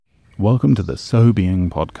Welcome to the SoBeing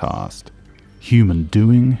podcast. Human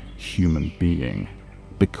doing, human being.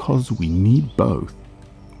 Because we need both.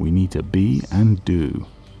 We need to be and do.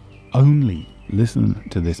 Only listen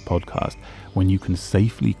to this podcast when you can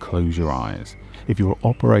safely close your eyes. If you're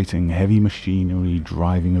operating heavy machinery,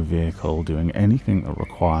 driving a vehicle, doing anything that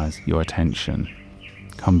requires your attention,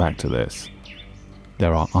 come back to this.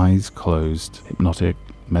 There are eyes closed, hypnotic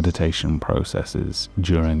meditation processes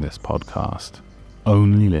during this podcast.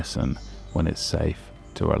 Only listen when it's safe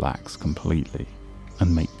to relax completely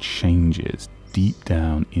and make changes deep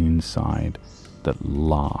down inside that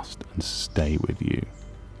last and stay with you.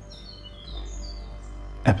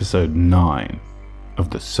 Episode 9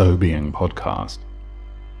 of the SoBeing podcast.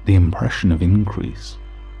 The impression of increase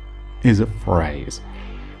is a phrase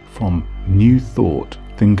from New Thought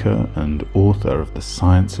thinker and author of the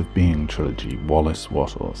Science of Being trilogy, Wallace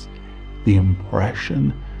Wattles. The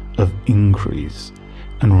impression of increase.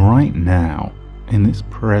 And right now, in this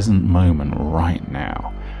present moment right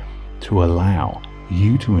now, to allow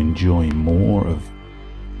you to enjoy more of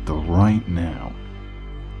the right now.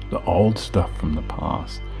 The old stuff from the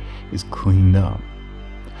past is cleaned up,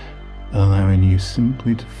 allowing you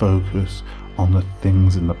simply to focus on the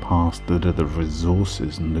things in the past that are the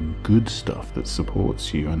resources and the good stuff that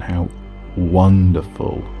supports you, and how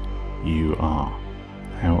wonderful you are,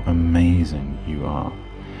 how amazing you are,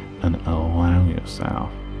 and allow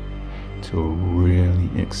yourself to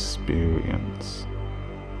really experience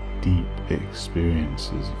deep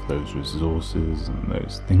experiences of those resources and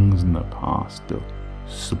those things in the past that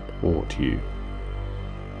support you.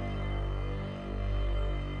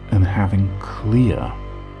 And having clear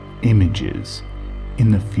images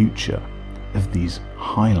in the future of these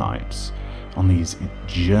highlights on these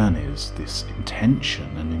journeys, this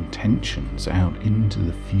intention and intentions out into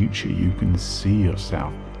the future, you can see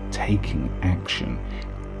yourself taking action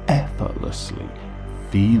effortlessly,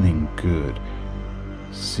 feeling good,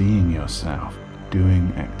 seeing yourself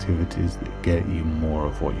doing activities that get you more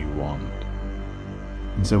of what you want.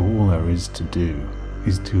 And so all there is to do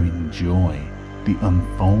is to enjoy the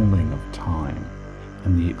unfolding of time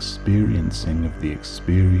and the experiencing of the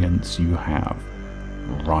experience you have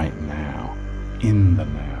right now, in the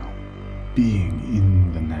now, being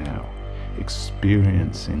in the now,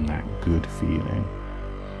 experiencing that good feeling,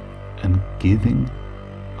 and giving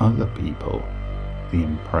other people the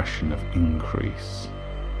impression of increase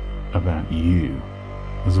about you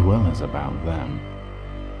as well as about them,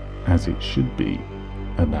 as it should be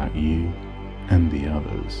about you and the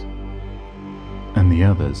others. And the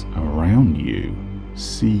others around you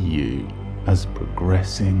see you as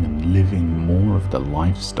progressing and living more of the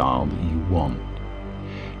lifestyle that you want,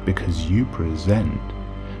 because you present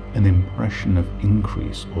an impression of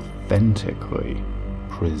increase, authentically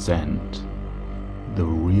present the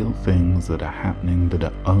real things that are happening, that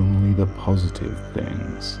are only the positive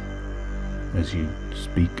things, as you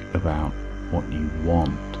speak about what you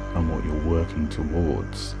want and what you're working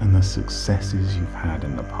towards, and the successes you've had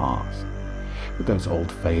in the past. With those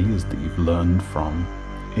old failures that you've learned from,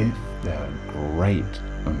 if they're a great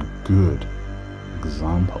and good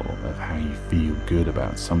example of how you feel good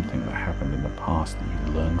about something that happened in the past that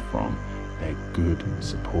you've learned from, they're good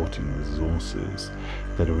supporting resources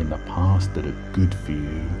that are in the past that are good for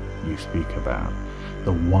you, you speak about.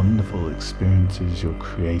 The wonderful experiences you're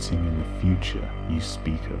creating in the future, you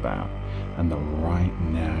speak about. And the right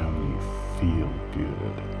now, you feel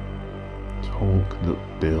good. Talk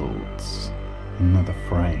that builds. Another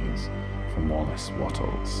phrase from Wallace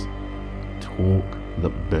Wattles. Talk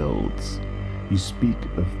that builds. You speak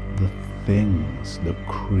of the things that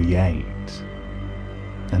create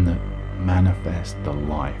and that manifest the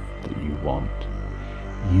life that you want,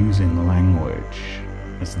 using language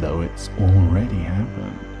as though it's already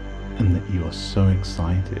happened and that you are so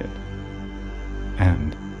excited,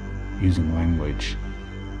 and using language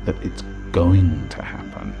that it's going to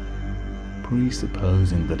happen,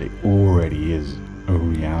 presupposing that it already is a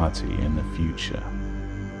reality in the future,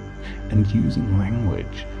 and using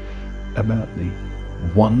language about the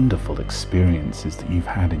wonderful experiences that you've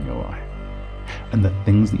had in your life, and the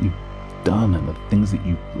things that you've done, and the things that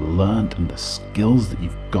you've learned, and the skills that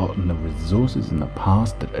you've got, and the resources in the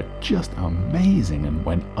past that are just amazing. And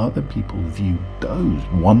when other people view those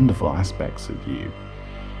wonderful aspects of you,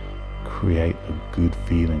 create a good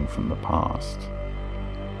feeling from the past,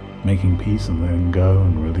 making peace and letting go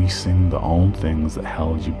and releasing the old things that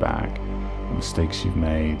held you back, the mistakes you've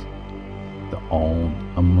made, the old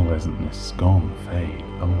unpleasantness is gone, fade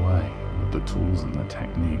away. the tools and the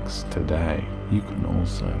techniques today, you can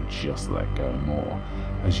also just let go more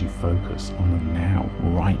as you focus on the now,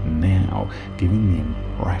 right now, giving the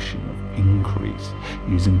impression of increase,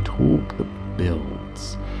 using talk that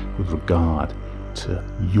builds with regard to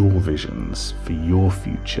your visions for your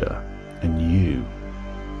future and you,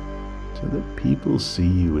 so that people see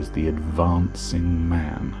you as the advancing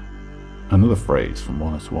man. Another phrase from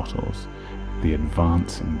Wallace Wattles, the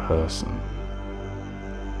advancing person.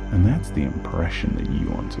 And that's the impression that you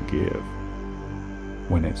want to give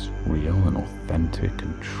when it's real and authentic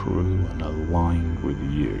and true and aligned with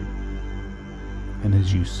you. And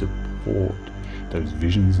as you support those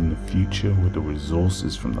visions in the future with the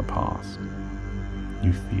resources from the past,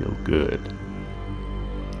 you feel good.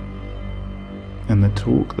 And the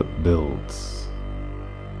talk that builds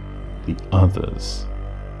the others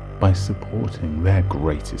by supporting their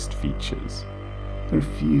greatest features,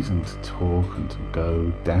 refusing to talk and to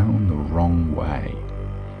go down the wrong way,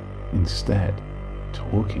 instead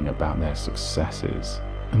talking about their successes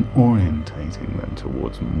and orientating them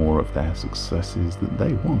towards more of their successes that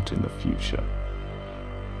they want in the future,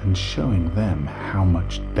 and showing them how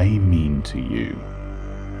much they mean to you,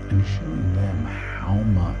 and showing them how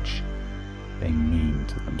much they mean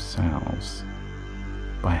to themselves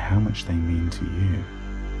by how much they mean to you,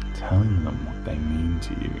 telling them what they mean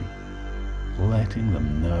to you, letting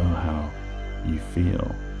them know how you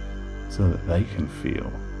feel so that they can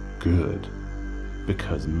feel good,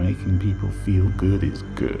 because making people feel good is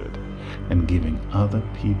good, and giving other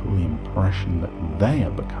people the impression that they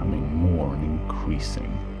are becoming more and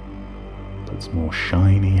increasing puts more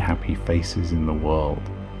shiny, happy faces in the world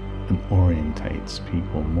and orientates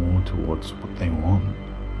people more towards what they want.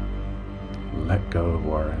 Let go of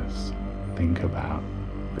worries. Think about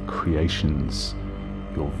the creations,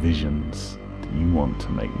 your visions that you want to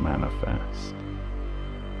make manifest.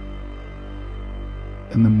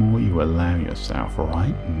 And the more you allow yourself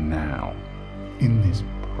right now, in this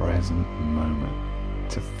present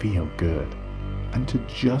moment, to feel good, and to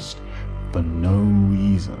just, for no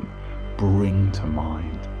reason, bring to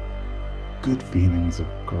mind good feelings of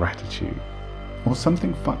gratitude, or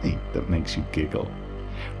something funny that makes you giggle,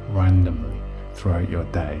 randomly throughout your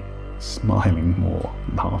day, smiling more,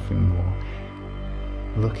 laughing more,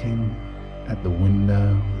 looking at the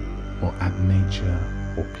window, or at nature,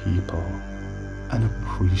 or people, and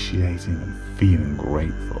appreciating and feeling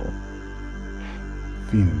grateful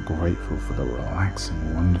for the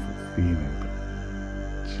relaxing, wonderful feeling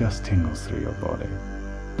that just tingles through your body,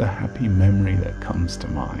 the happy memory that comes to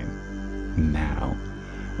mind now,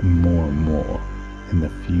 and more in the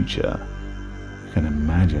future. You can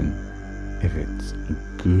imagine if it's a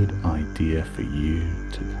good idea for you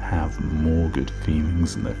to have more good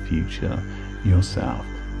feelings in the future yourself,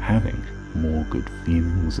 having more good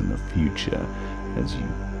feelings in the future as you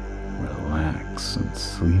relax and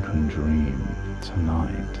sleep and dream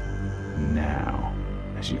tonight, now,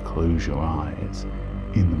 as you close your eyes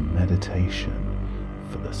in the meditation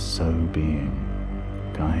for the SoBeing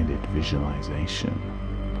guided visualization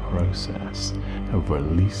process of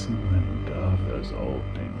releasing and go of those old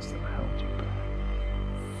things that held you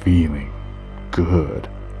back. Feeling good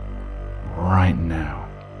right now.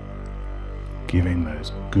 Giving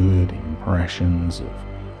those good impressions of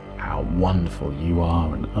how wonderful you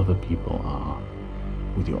are and other people are,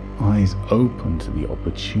 with your eyes open to the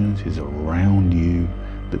opportunities around you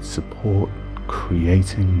that support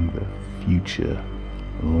creating the future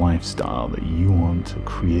lifestyle that you want to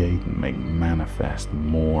create and make manifest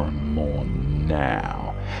more and more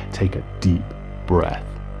now. Take a deep breath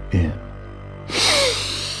in.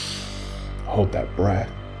 Hold that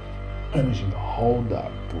breath. And as you hold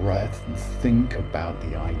that breath and think about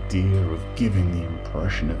the idea of giving the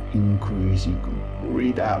impression of increase, you can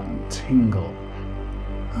breathe out and tingle.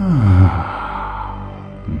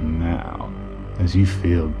 Now, as you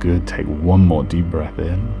feel good, take one more deep breath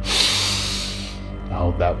in.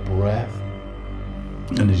 Hold that breath.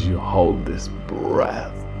 And as you hold this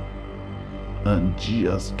breath, and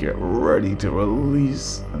just get ready to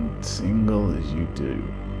release and tingle as you do.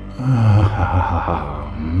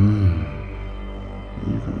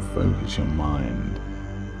 You can focus your mind,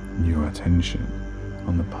 your attention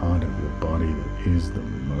on the part of your body that is the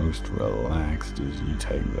most relaxed as you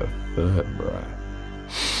take the third breath.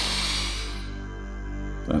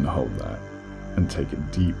 And hold that and take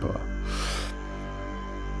it deeper.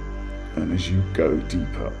 And as you go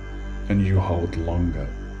deeper and you hold longer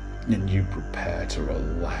and you prepare to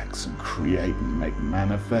relax and create and make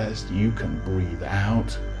manifest, you can breathe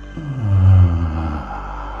out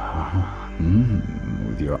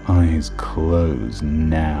with your eyes closed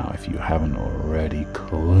now, if you haven't already,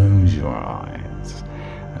 close your eyes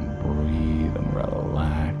and breathe and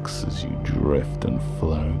relax as you drift and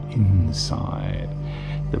float inside.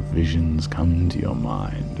 The visions come to your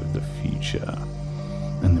mind of the future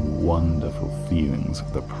and the wonderful feelings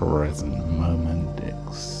of the present moment,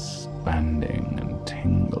 expanding and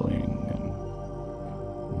tingling and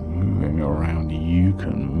moving around. You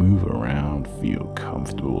can move around, feel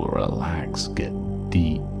comfortable, relax, get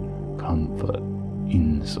deep comfort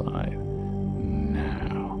inside.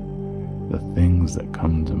 Now, the things that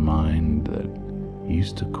come to mind that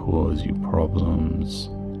used to cause you problems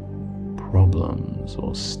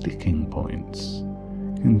or sticking points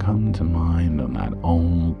can come to mind on that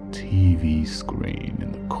old TV screen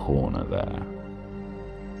in the corner there.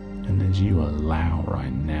 And as you allow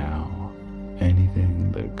right now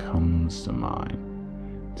anything that comes to mind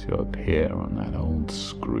to appear on that old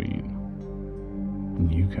screen,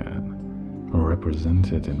 you can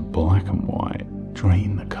represent it in black and white,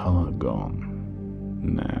 drain the color gone.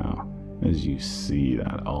 Now, as you see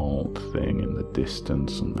that old thing in the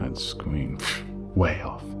distance on that screen, way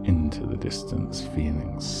off into the distance,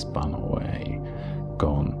 feelings spun away,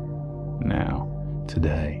 gone. Now,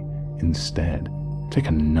 today, instead, take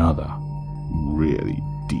another really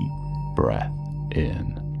deep breath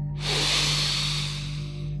in.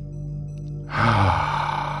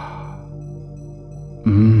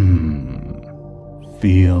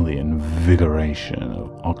 Feel the invigoration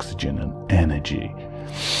of oxygen and energy.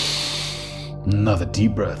 Another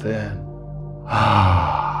deep breath in.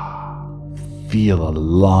 Feel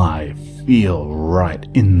alive. Feel right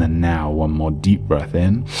in the now. One more deep breath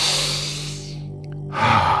in.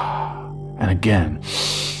 And again.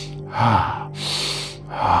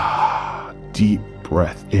 Deep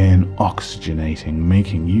breath in, oxygenating,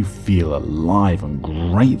 making you feel alive and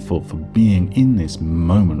grateful for being in this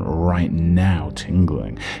moment right now,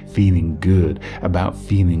 tingling, feeling good, about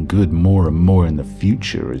feeling good more and more in the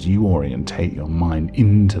future as you orientate your mind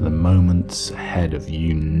into the moments ahead of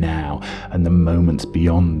you now and the moments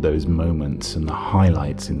beyond those moments and the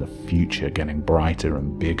highlights in the future getting brighter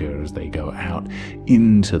and bigger as they go out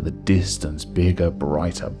into the distance, bigger,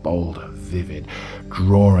 brighter, bolder, vivid,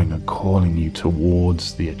 drawing and calling you towards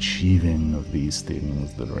the achieving of these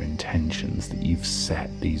things that are intentions that you've set,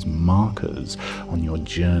 these markers on your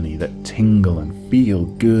journey that tingle and feel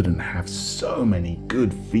good and have so many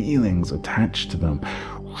good feelings attached to them.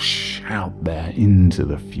 Out there into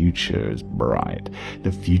the future is bright.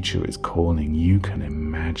 The future is calling. You can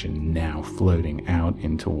imagine now floating out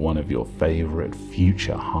into one of your favorite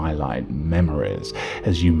future highlight memories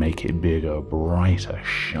as you make it bigger, brighter,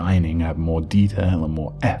 shining, add more detail and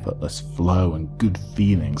more effortless flow and good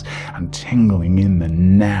feelings and tingling in the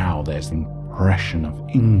now. There's the impression of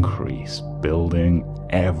increase building.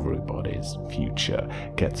 Everybody's future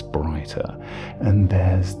gets brighter, and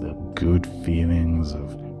there's the good feelings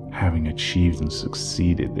of having achieved and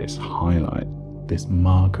succeeded this highlight, this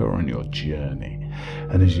marker on your journey.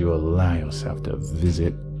 And as you allow yourself to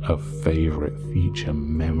visit a favorite future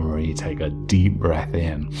memory, take a deep breath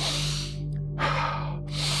in.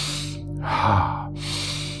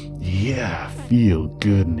 Yeah, feel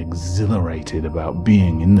good and exhilarated about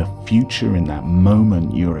being in the future. In that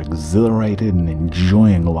moment, you're exhilarated and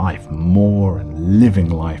enjoying life more and living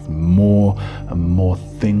life more, and more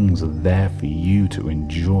things are there for you to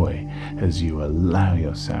enjoy as you allow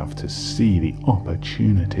yourself to see the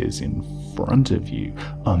opportunities in front of you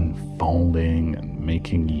unfolding and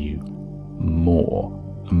making you more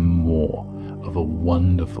and more of a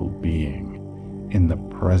wonderful being in the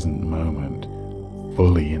present moment.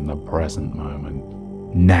 Fully in the present moment,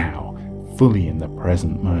 now, fully in the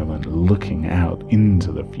present moment, looking out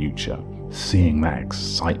into the future, seeing that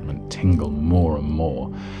excitement tingle more and more,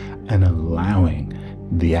 and allowing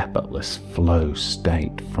the effortless flow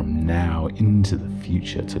state from now into the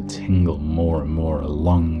future to tingle more and more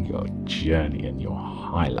along your journey, and your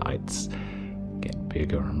highlights get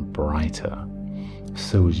bigger and brighter.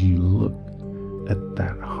 So as you look at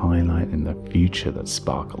that highlight in the future that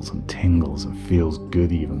sparkles and tingles and feels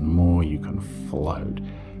good even more, you can float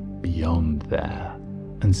beyond there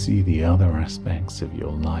and see the other aspects of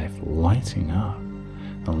your life lighting up,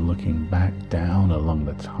 and looking back down along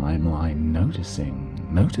the timeline,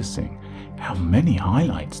 noticing how many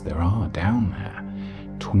highlights there are down there,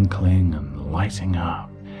 twinkling and lighting up,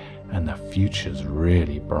 and the future's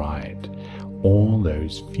really bright. All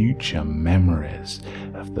those future memories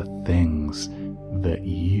of the things that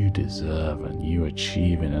you deserve and you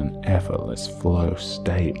achieve in an effortless flow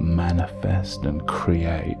state manifest and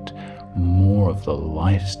create more of the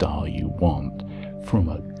lifestyle you want from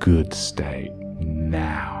a good state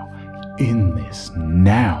now, in this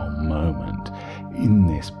now moment, in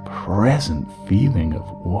this present feeling of,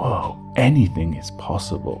 whoa, anything is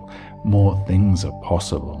possible. More things are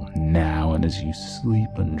possible now, and as you sleep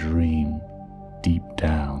and dream, deep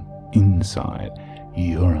down, inside,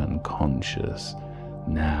 your unconscious,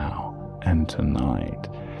 now and tonight,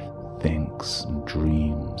 thinks and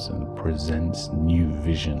dreams and presents new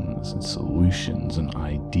visions and solutions and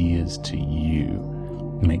ideas to you.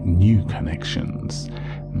 Make new connections,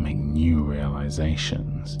 make new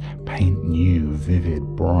realizations, paint new, vivid,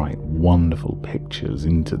 bright, wonderful pictures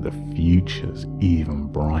into the futures, even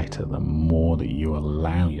brighter the more that you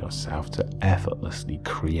allow yourself to effortlessly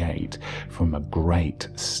create from a great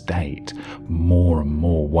state. More and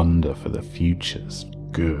more wonder for the futures.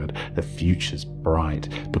 Good, the future's bright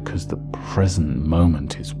because the present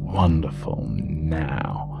moment is wonderful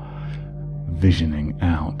now. Visioning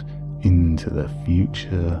out into the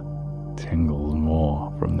future tingles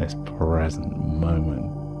more from this present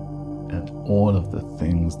moment, and all of the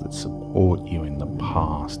things that support you in the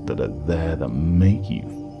past that are there that make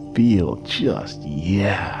you feel just,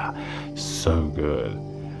 so good.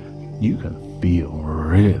 You can feel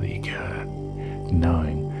really good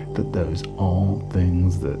knowing that those old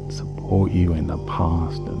things that support you in the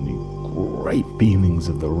past and the great feelings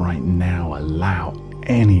of the right now allow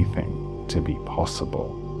anything to be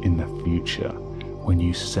possible in the future. When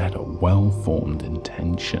you set a well-formed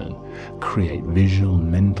intention, create visual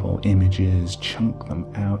mental images, chunk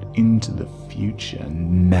them out into the future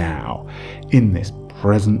now, in this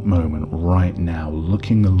present moment right now,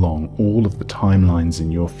 looking along all of the timelines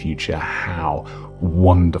in your future, how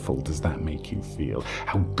wonderful does that make you feel?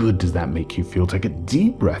 How good does that make you feel? Take a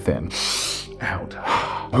deep breath in, out.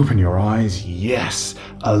 Open your eyes, yes,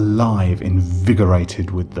 alive,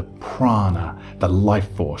 invigorated with the prana, the life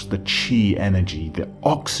force, the chi energy, the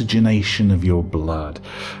oxygenation of your blood.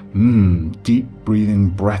 Deep breathing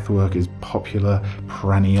breath work is popular,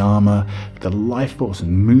 pranayama, the life force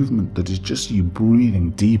and movement that is just you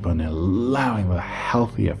breathing deeper and allowing the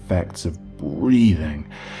healthy effects of breathing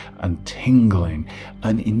and tingling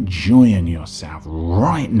and enjoying yourself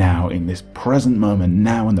right now in this present moment,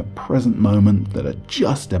 now in the present moment that are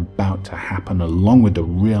just about to happen, along with the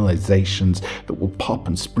realizations that will pop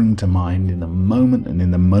and spring to mind in the moment and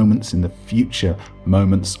in the moments in the future,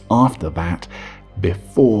 moments after that,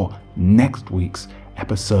 before next week's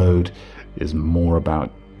episode is more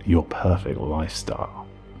about your perfect lifestyle.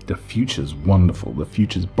 The future's wonderful, the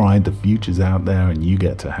future's bright, the future's out there, and you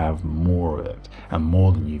get to have more of it, and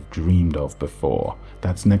more than you've dreamed of before.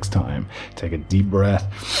 That's next time. Take a deep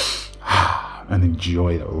breath and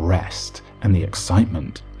enjoy the rest and the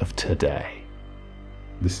excitement of today.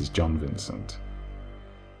 This is John Vincent.